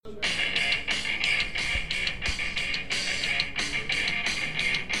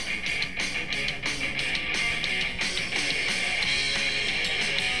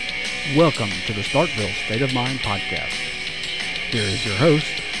Welcome to the Starkville State of Mind podcast. Here is your host,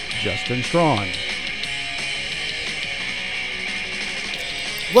 Justin Strawn.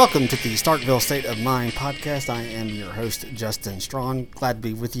 Welcome to the Starkville State of Mind podcast. I am your host, Justin Strawn. Glad to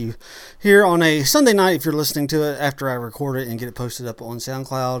be with you here on a Sunday night if you're listening to it after I record it and get it posted up on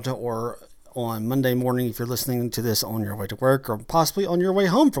SoundCloud, or on Monday morning if you're listening to this on your way to work, or possibly on your way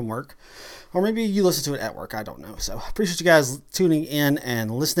home from work, or maybe you listen to it at work. I don't know. So I appreciate you guys tuning in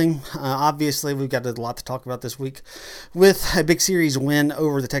and listening. Obviously, we've got a lot to talk about this week with a big series win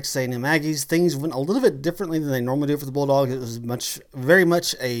over the Texas A&M Aggies. Things went a little bit differently than they normally do for the Bulldogs. It was very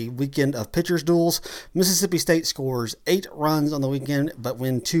much a weekend of pitchers duels. Mississippi State scores 8 runs on the weekend, but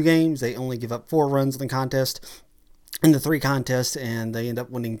win 2 games. They only give up 4 runs in the contest. In the 3 contests, and they end up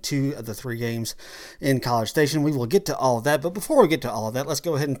winning 2 of the 3 games in College Station. We will get to all of that, but before we get to all of that, let's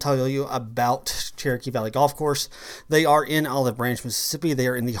go ahead and tell you about Cherokee Valley Golf Course. They are in Olive Branch, Mississippi. They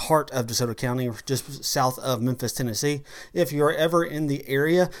are in the heart of DeSoto County, just south of Memphis, Tennessee. If you are ever in the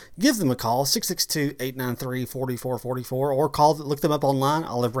area, give them a call, 662-893-4444, or look them up online,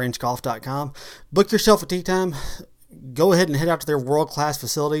 olivebranchgolf.com. Book yourself a tee time. Go ahead and head out to their world-class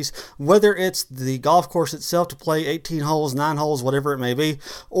facilities, whether it's the golf course itself to play 18 holes, 9 holes, whatever it may be,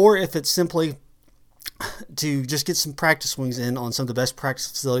 or if it's simply to just get some practice swings in on some of the best practice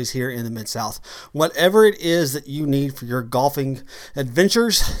facilities here in the Mid-South. Whatever it is that you need for your golfing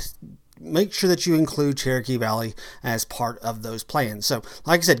adventures, make sure that you include Cherokee Valley as part of those plans. So,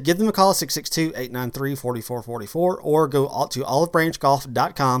 like I said, give them a call, 662-893-4444, or go to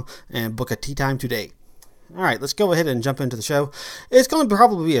olivebranchgolf.com and book a tee time today. All right, let's go ahead and jump into the show. It's going to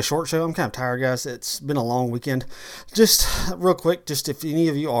probably be a short show. I'm kind of tired, guys. It's been a long weekend. Just real quick, just if any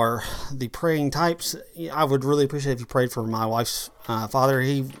of you are the praying types, I would really appreciate if you prayed for my wife's father.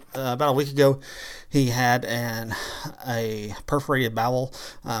 He about a week ago, he had a perforated bowel.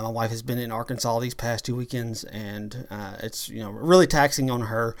 My wife has been in Arkansas these past 2 weekends, and it's really taxing on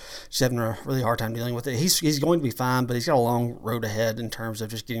her. She's having a really hard time dealing with it. He's going to be fine, but he's got a long road ahead in terms of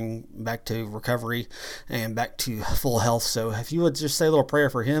just getting back to recovery and back to full health. So if you would just say a little prayer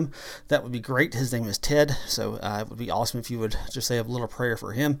for him, that would be great. His name is Ted, so it would be awesome if you would just say a little prayer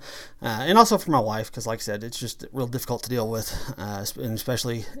for him, and also for my wife, because like I said, it's just real difficult to deal with, and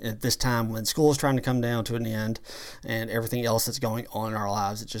especially at this time when school is trying to come down to an end and everything else that's going on in our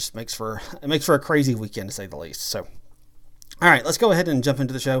lives. It just makes for a crazy weekend, to say the least. So, all right, let's go ahead and jump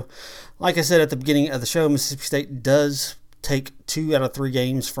into the show. Like I said at the beginning of the show, Mississippi State does take 2 out of 3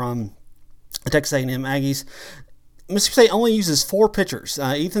 games from the Texas A&M Aggies. Mississippi State only uses 4 pitchers.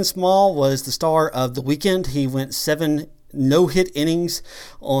 Ethan Small was the star of the weekend. He went 7 no-hit innings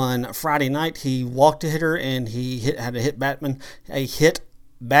on Friday night. He walked a hitter, and he had a hit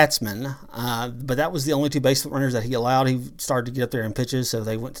batsman, but that was the only 2 base runners that he allowed. He started to get up there in pitches, so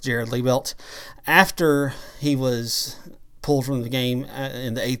they went to Jared Liebelt after he was pulled from the game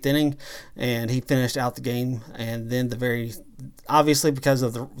in the 8th inning, and he finished out the game. And then obviously because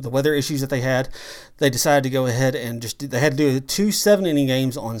of the weather issues that they had, they decided to go ahead and they had to do 2 7-inning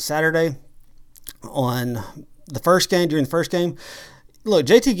games on Saturday. During the first game, look,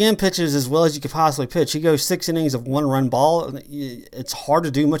 JT Ginn pitches as well as you could possibly pitch. He goes 6 innings of 1-run ball. It's hard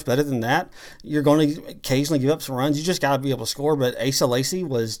to do much better than that. You're going to occasionally give up some runs. You just got to be able to score. But Asa Lacy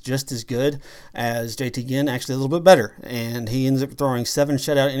was just as good as JT Ginn, actually a little bit better. And he ends up throwing 7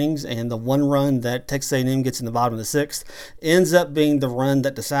 shutout innings, and the 1 run that Texas A&M gets in the bottom of the 6th ends up being the run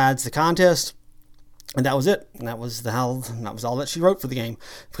that decides the contest. And that was it. And that was all that she wrote for the game,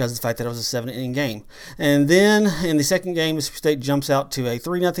 because of the fact that it was a 7-inning game. And then in the second game, Mississippi State jumps out to a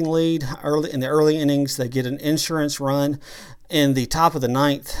 3-0 lead in the early innings. They get an insurance run in the top of the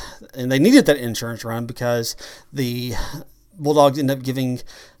 9th, and they needed that insurance run because the Bulldogs end up giving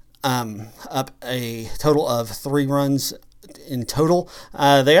up a total of 3 runs in total.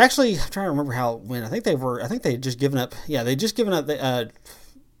 They actually, I'm trying to remember how it went. I think they had just given up. Yeah, they just given up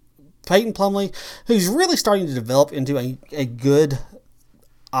Peyton Plumlee, who's really starting to develop into a good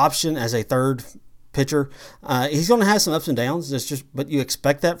option as a third pitcher. He's going to have some ups and downs, but you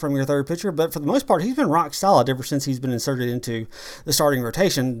expect that from your third pitcher. But for the most part, he's been rock solid ever since he's been inserted into the starting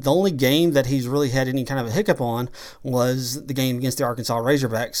rotation. The only game that he's really had any kind of a hiccup on was the game against the Arkansas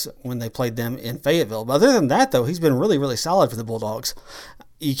Razorbacks when they played them in Fayetteville. But other than that, though, he's been really, really solid for the Bulldogs.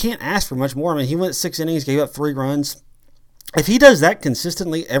 You can't ask for much more. I mean, he went 6 innings, gave up 3 runs. If he does that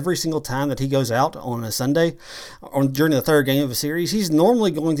consistently every single time that he goes out on a Sunday or during the third game of a series, he's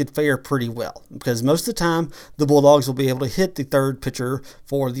normally going to fare pretty well, because most of the time the Bulldogs will be able to hit the third pitcher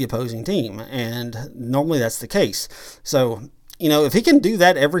for the opposing team, and normally that's the case. So, if he can do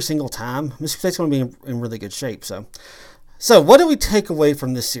that every single time, Mississippi State's going to be in really good shape. So So, what do we take away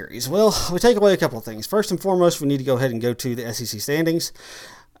from this series? Well, we take away a couple of things. First and foremost, we need to go ahead and go to the SEC standings.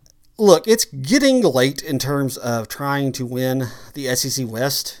 Look, it's getting late in terms of trying to win the SEC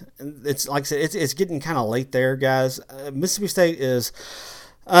West. It's like I said, it's getting kind of late there, guys. Mississippi State is.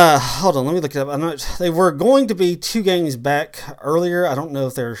 Hold on, let me look it up. They were going to be 2 games back earlier. I don't know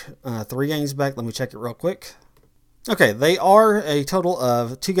if they're 3 games back. Let me check it real quick. Okay, they are a total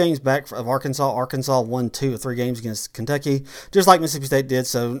of 2 games back of Arkansas. Arkansas won 2 of 3 games against Kentucky, just like Mississippi State did.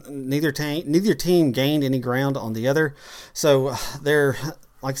 So neither team gained any ground on the other. So they're,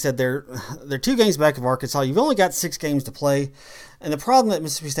 like I said, they're 2 games back of Arkansas. You've only got 6 games to play. And the problem that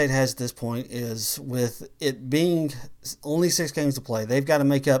Mississippi State has at this point is with it being only 6 games to play, they've got to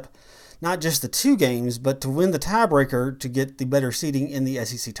make up not just the 2 games, but to win the tiebreaker to get the better seeding in the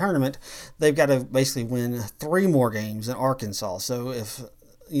SEC tournament, they've got to basically win 3 more games than Arkansas. So if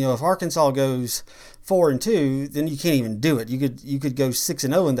Arkansas goes 4-2, then you can't even do it. You could go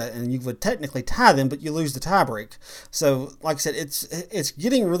 6-0 in that, and you would technically tie them, but you lose the tiebreak. So, like I said, it's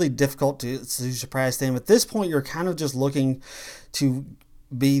getting really difficult to surpass them. At this point, you're kind of just looking to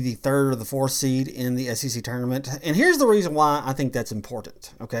be the 3rd or the 4th seed in the SEC tournament. And here's the reason why I think that's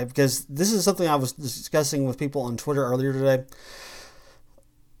important, okay? Because this is something I was discussing with people on Twitter earlier today.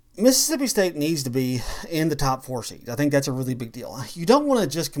 Mississippi State needs to be in the top 4 seed. I think that's a really big deal. You don't want to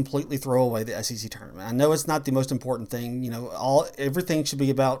just completely throw away the SEC tournament. I know it's not the most important thing. Everything should be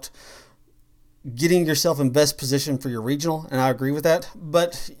about getting yourself in best position for your regional, and I agree with that.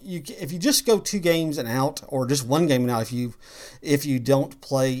 But if you just go 2 games and out, or just 1 game and out, if you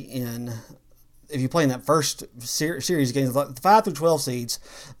play in that first series games, like the 5 through 12 seeds,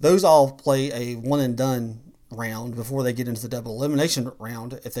 those all play a one and done round before they get into the double elimination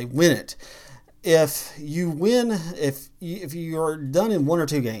round if they win it. If you're done in 1 or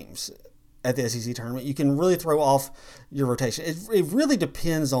 2 games at the SEC tournament, you can really throw off your rotation. It really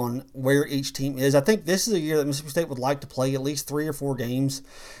depends on where each team is. I think this is a year that Mississippi State would like to play at least 3 or 4 games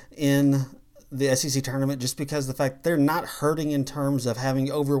in the SEC tournament, just because of the fact they're not hurting in terms of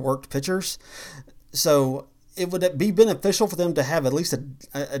having overworked pitchers. So it would be beneficial for them to have at least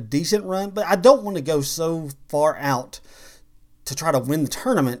a decent run, but I don't want to go so far out to try to win the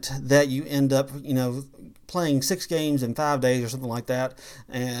tournament that you end up, playing 6 games in 5 days or something like that,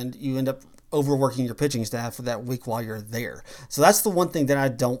 and you end up overworking your pitching staff for that week while you're there. So that's the one thing that I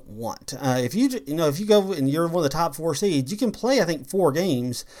don't want. If you go and you're one of the top 4 seeds, you can play, I think, 4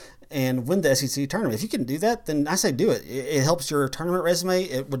 games and win the SEC tournament. If you can do that, then I say do it. It helps your tournament resume.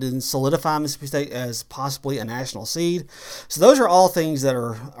 It would then solidify Mississippi State as possibly a national seed. So those are all things that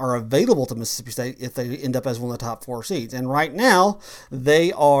are available to Mississippi State if they end up as one of the top 4 seeds. And right now,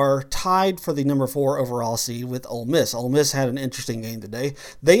 they are tied for the number 4 overall seed with Ole Miss. Ole Miss had an interesting game today.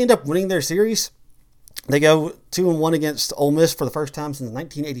 They end up winning their series. They go 2-1 against Ole Miss for the first time since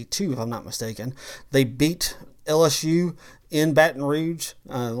 1982, if I'm not mistaken. They beat LSU in Baton Rouge.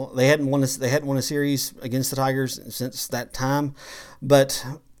 They hadn't won a series against the Tigers since that time, but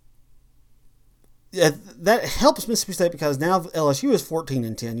that helps Mississippi State because now LSU is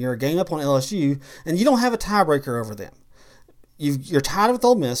 14-10. You're a game up on LSU, and you don't have a tiebreaker over them. You're tied with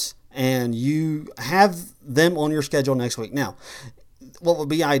Ole Miss, and you have them on your schedule next week. Now, what would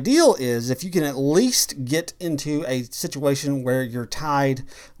be ideal is if you can at least get into a situation where you're tied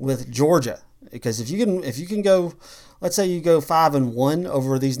with Georgia, because if you can go. Let's say you go 5-1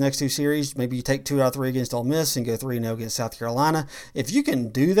 over these next 2 series. Maybe you take 2 out of 3 against Ole Miss and go 3-0 against South Carolina. If you can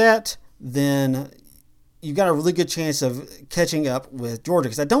do that, then you've got a really good chance of catching up with Georgia,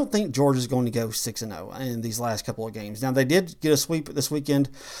 because I don't think Georgia's going to go 6-0 in these last couple of games. Now, they did get a sweep this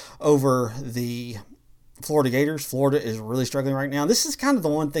weekend over the Florida Gators. Florida is really struggling right now. This is kind of the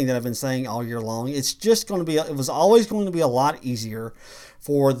one thing that I've been saying all year long. It was always going to be a lot easier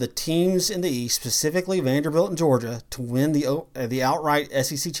for the teams in the East, specifically Vanderbilt and Georgia, to win the outright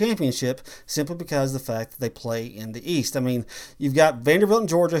SEC championship simply because of the fact that they play in the East. I mean, you've got Vanderbilt and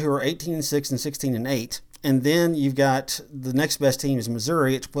Georgia who are 18-6 and 16-8, and then you've got the next best team is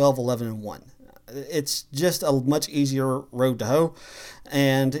Missouri at 12-11-1. It's just a much easier road to hoe.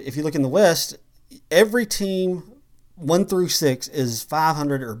 And if you look in the West, every team 1 through 6 is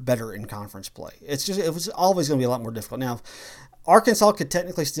 500 or better in conference play. It was always going to be a lot more difficult. Now, Arkansas could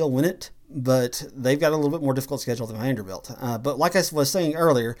technically still win it, but they've got a little bit more difficult schedule than Vanderbilt. But like I was saying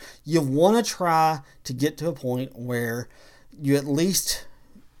earlier, you want to try to get to a point where you at least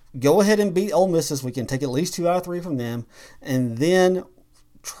go ahead and beat Ole Miss this weekend, take at least 2 out of 3 from them, and then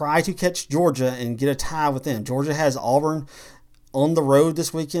try to catch Georgia and get a tie with them. Georgia has Auburn on the road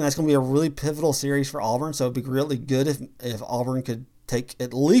this weekend. That's going to be a really pivotal series for Auburn, so it'd be really good if Auburn could take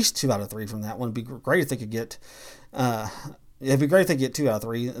at least 2 out of 3 from that one. It'd be great if they could get It'd be great if they get 2 out of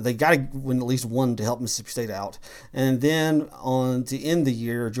 3. They got to win at least one to help Mississippi State out. And then on to end the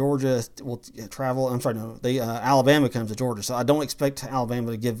year, Georgia will travel. I'm sorry, no, Alabama comes to Georgia. So I don't expect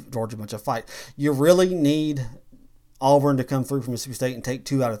Alabama to give Georgia much of a fight. You really need Auburn to come through from Mississippi State and take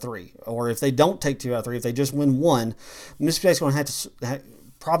 2 out of 3. Or if they don't take 2 out of 3, if they just win one, Mississippi State's going to have to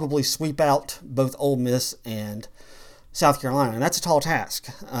probably sweep out both Ole Miss and South Carolina, and that's a tall task.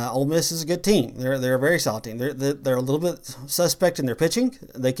 Ole Miss is a good team. They're a very solid team. They're a little bit suspect in their pitching.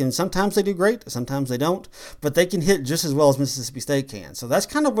 Sometimes they do great, sometimes they don't, but they can hit just as well as Mississippi State can. So that's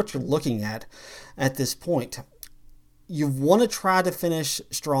kind of what you're looking at this point. You want to try to finish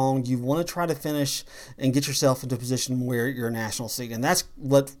strong. You want to try to finish and get yourself into a position where you're a national seed, and that's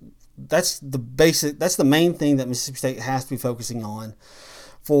the main thing that Mississippi State has to be focusing on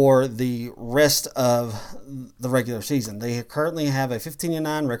for the rest of the regular season. They currently have a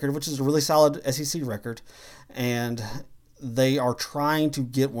 15-9 record, which is a really solid SEC record, and they are trying to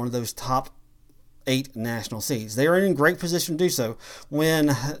get one of those top 8 national seeds. They are in great position to do so. When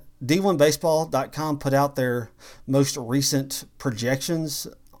D1Baseball.com put out their most recent projections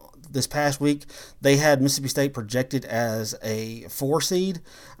this past week, they had Mississippi State projected as a 4 seed.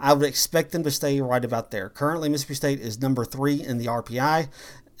 I would expect them to stay right about there. Currently, Mississippi State is number 3 in the RPI,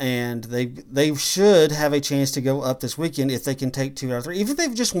 and they should have a chance to go up this weekend if they can take 2 out of 3. Even if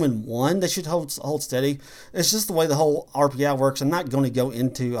they've just won one, they should hold steady. It's just the way the whole RPI works. I'm not going to go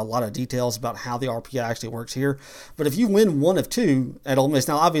into a lot of details about how the RPI actually works here, but if you win 1 of 2 at Ole Miss,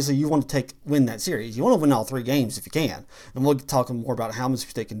 now obviously you want to win that series. You want to win all 3 games if you can, and we'll talk more about how Mississippi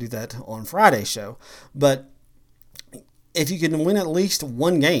State can do that on Friday's show. But if you can win at least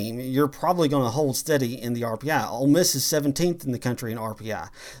 1 game, you're probably going to hold steady in the RPI. Ole Miss is 17th in the country in RPI.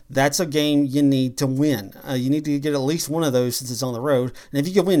 That's a game you need to win. You need to get at least one of those since it's on the road. And if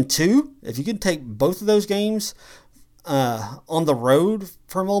you can win 2, if you can take both of those games on the road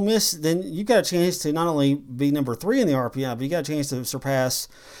from Ole Miss, then you got a chance to not only be number 3 in the RPI, but you got a chance to surpass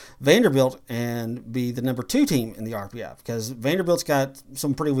Vanderbilt and be the number 2 team in the RPI, because Vanderbilt's got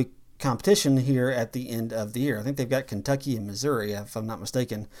some pretty weak competition here at the end of the year. I think they've got Kentucky and Missouri, if I'm not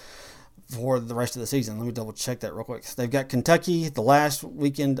mistaken, for the rest of the season. Let me double check that real quick. They've got Kentucky the last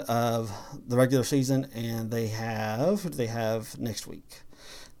weekend of the regular season, and who do they have next week?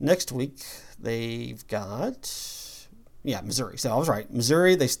 Next week they've got Missouri. So I was right.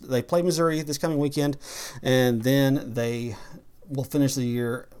 Missouri, they play Missouri this coming weekend, and then they will finish the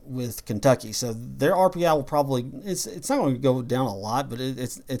year with Kentucky. So their RPI will probably, it's not going to go down a lot, but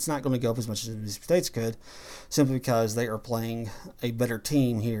it's not going to go up as much as Mississippi State's could, simply because they are playing a better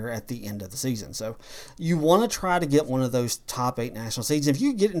team here at the end of the season. So you want to try to get one of those top 8 national seeds. If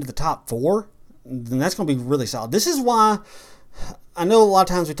you get into the top 4, then that's going to be really solid. This is why I know a lot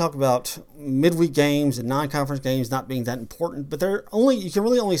of times we talk about midweek games and non-conference games not being that important, but you can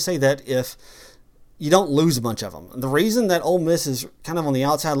really only say that if you don't lose a bunch of them. The reason that Ole Miss is kind of on the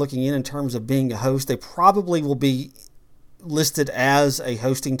outside looking in terms of being a host, they probably will be listed as a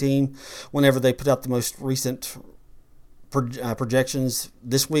hosting team whenever they put out the most recent projections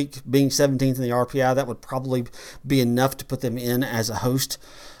this week. Being 17th in the RPI, that would probably be enough to put them in as a host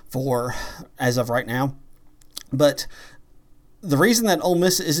as of right now. But the reason that Ole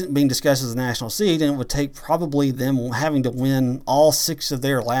Miss isn't being discussed as a national seed, and it would take probably them having to win all 6 of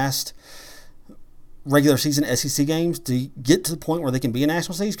their last regular season SEC games to get to the point where they can be a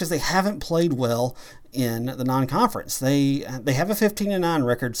national seed, because they haven't played well in the non-conference. They have a 15-9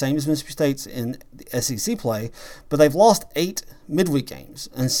 record, same as Mississippi State's in SEC play, but they've lost 8 midweek games,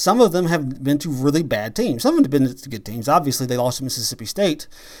 and some of them have been to really bad teams. Some of them have been to good teams. Obviously, they lost to Mississippi State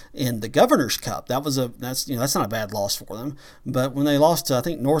in the Governor's Cup. That's not a bad loss for them. But when they lost to, I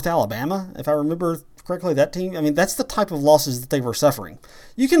think, North Alabama, if I remember correctly, that team, that's the type of losses that they were suffering.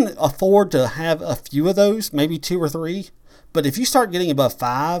 You can afford to have a few of those, maybe 2 or 3, but if you start getting above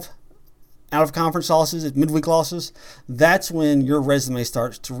 5 out of conference losses, midweek losses, that's when your resume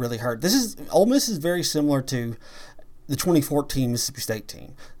starts to really hurt. Ole Miss is very similar to the 2014 Mississippi State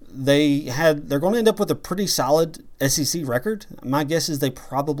team. They're going to end up with a pretty solid SEC record. My guess is they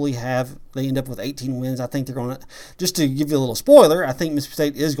end up with 18 wins. I think they're going to, just to give you a little spoiler, I think Mississippi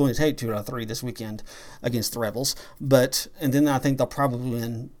State is going to take 2 out of 3 this weekend against the Rebels. And then I think they'll probably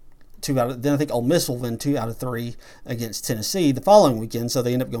win then I think Ole Miss will win 2 out of 3 against Tennessee the following weekend, so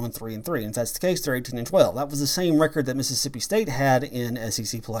they end up going 3-3. And if that's the case, they're 18-12. That was the same record that Mississippi State had in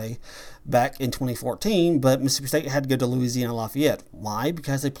SEC play back in 2014, but Mississippi State had to go to Louisiana Lafayette. Why?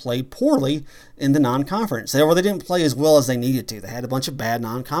 Because they played poorly in the non-conference. They didn't play as well as they needed to. They had a bunch of bad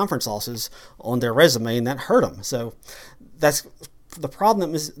non-conference losses on their resume, and that hurt them. So that's the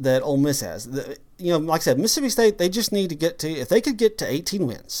problem that Ole Miss has. Like I said, Mississippi State, they just need to get to, if they could get to 18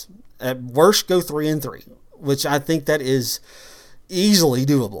 wins, at worst go 3-3, which I think that is easily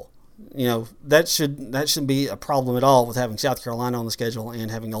doable. That shouldn't be a problem at all with having South Carolina on the schedule and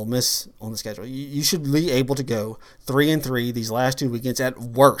having Ole Miss on the schedule. You should be able to go 3-3 these last 2 weekends at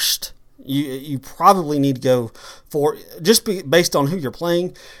worst. You probably need to go based on who you're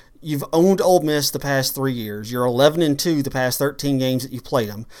playing. You've owned Ole Miss the past 3 years. You're 11-2 the past 13 games that you've played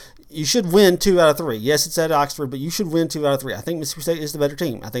them. You should win 2 out of 3. Yes, it's at Oxford, but you should win 2 out of 3. I think Mississippi State is the better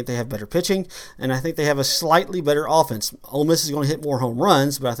team. I think they have better pitching, and I think they have a slightly better offense. Ole Miss is going to hit more home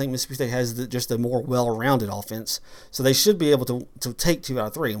runs, but I think Mississippi State has just a more well-rounded offense. So they should be able to take 2 out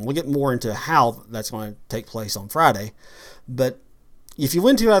of 3, and we'll get more into how that's going to take place on Friday. But if you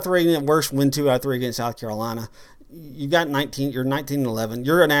win 2 out of 3, and at worst win 2 out of 3 against South Carolina, you're 19-11.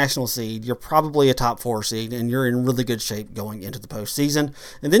 You're a national seed. You're probably a top 4 seed, and you're in really good shape going into the postseason.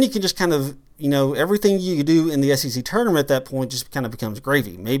 And then you can just kind of, everything you do in the SEC tournament at that point just kind of becomes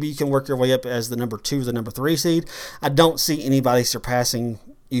gravy. Maybe you can work your way up as the number 2 or the number 3 seed. I don't see anybody surpassing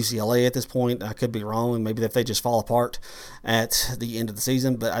UCLA at this point. I could be wrong, and maybe if they just fall apart at the end of the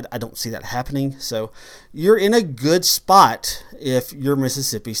season, but I don't see that happening. So you're in a good spot if you're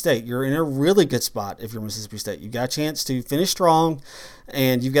Mississippi State. You're in a really good spot if you're Mississippi State. You've got a chance to finish strong,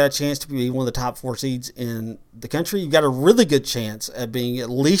 and you've got a chance to be one of the top 4 seeds in the country. You've got a really good chance at being at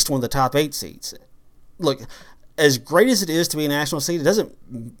least one of the top 8 seeds. Look, as great as it is to be a national seed,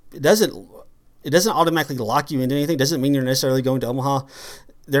 it doesn't automatically lock you into anything. It doesn't mean you're necessarily going to Omaha.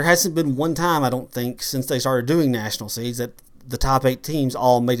 There hasn't been one time, I don't think, since they started doing national seeds that the top 8 teams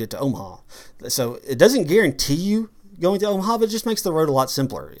all made it to Omaha. So it doesn't guarantee you going to Omaha, but it just makes the road a lot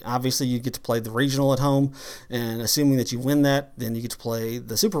simpler. Obviously, you get to play the regional at home, and assuming that you win that, then you get to play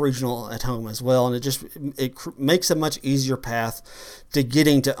the super regional at home as well, and it makes a much easier path to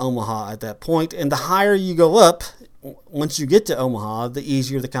getting to Omaha at that point. And the higher you go up, once you get to Omaha, the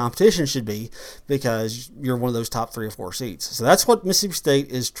easier the competition should be because you're one of those top 3 or 4 seeds. So that's what Mississippi State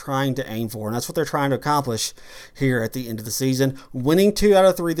is trying to aim for, and that's what they're trying to accomplish here at the end of the season. Winning 2 out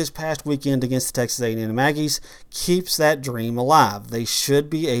of 3 this past weekend against the Texas A&M Aggies keeps that dream alive. They should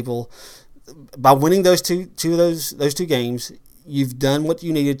be able, by winning those two games, you've done what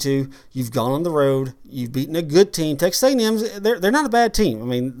you needed to. You've gone on the road. You've beaten a good team. Texas A&M's, they're not a bad team. I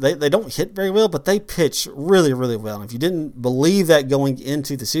mean, they don't hit very well, but they pitch really, really well. And if you didn't believe that going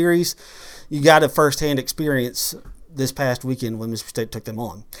into the series, you got a firsthand experience this past weekend when Mississippi State took them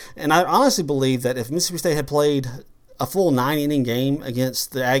on. And I honestly believe that if Mississippi State had played a full 9-inning game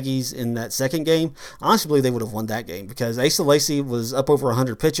against the Aggies in that second game, I honestly believe they would have won that game because Asa Lacy was up over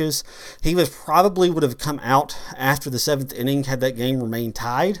 100 pitches. He would have come out after the 7th inning had that game remained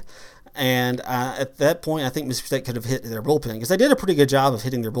tied. And at that point, I think Mississippi State could have hit their bullpen because they did a pretty good job of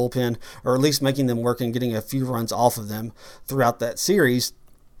hitting their bullpen, or at least making them work and getting a few runs off of them throughout that series.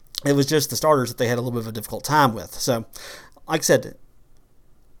 It was just the starters that they had a little bit of a difficult time with. So, like I said,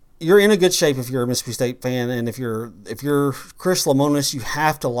 you're in a good shape if you're a Mississippi State fan, and if you're Chris Lemonis, you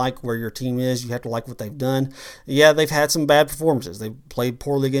have to like where your team is. You have to like what they've done. Yeah, they've had some bad performances. They played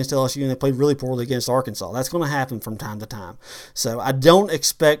poorly against LSU, and they played really poorly against Arkansas. That's going to happen from time to time. So I don't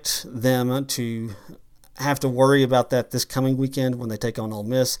expect them to have to worry about that this coming weekend when they take on Ole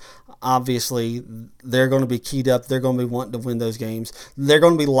Miss. Obviously, they're going to be keyed up. They're going to be wanting to win those games. They're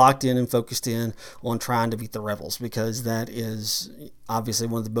going to be locked in and focused in on trying to beat the Rebels because that is obviously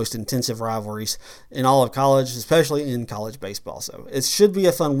one of the most intensive rivalries in all of college, especially in college baseball. So it should be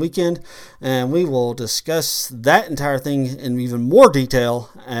a fun weekend, and we will discuss that entire thing in even more detail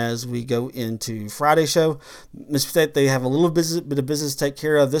as we go into Friday's show. Mississippi State, they have a little bit of business to take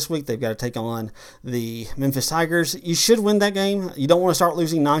care of this week. They've got to take on the Memphis Tigers. You should win that game. You don't want to start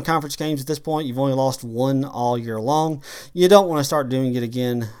losing non-conference games at this point. You've only lost one all year long. You don't want to start doing it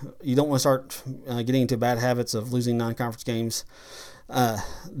again. You don't want to start getting into bad habits of losing non-conference games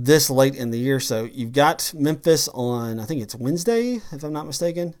this late in the year. So you've got Memphis on, I think it's Wednesday, if I'm not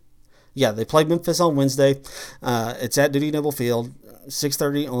mistaken. Yeah, they played Memphis on Wednesday. It's at Dudy Noble Field,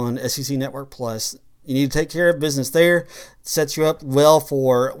 6:30 on SEC Network Plus. You need to take care of business there. It sets you up well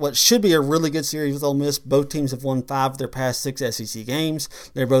for what should be a really good series with Ole Miss. Both teams have won 5 of their past 6 SEC games.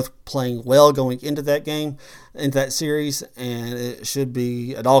 They're both playing well going into that game, into that series, and it should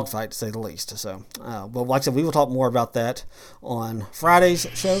be a dogfight to say the least. So, but like I said, we will talk more about that on Friday's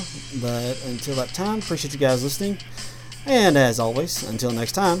show. But until that time, appreciate you guys listening. And as always, until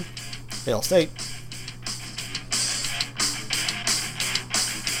next time, Hail State.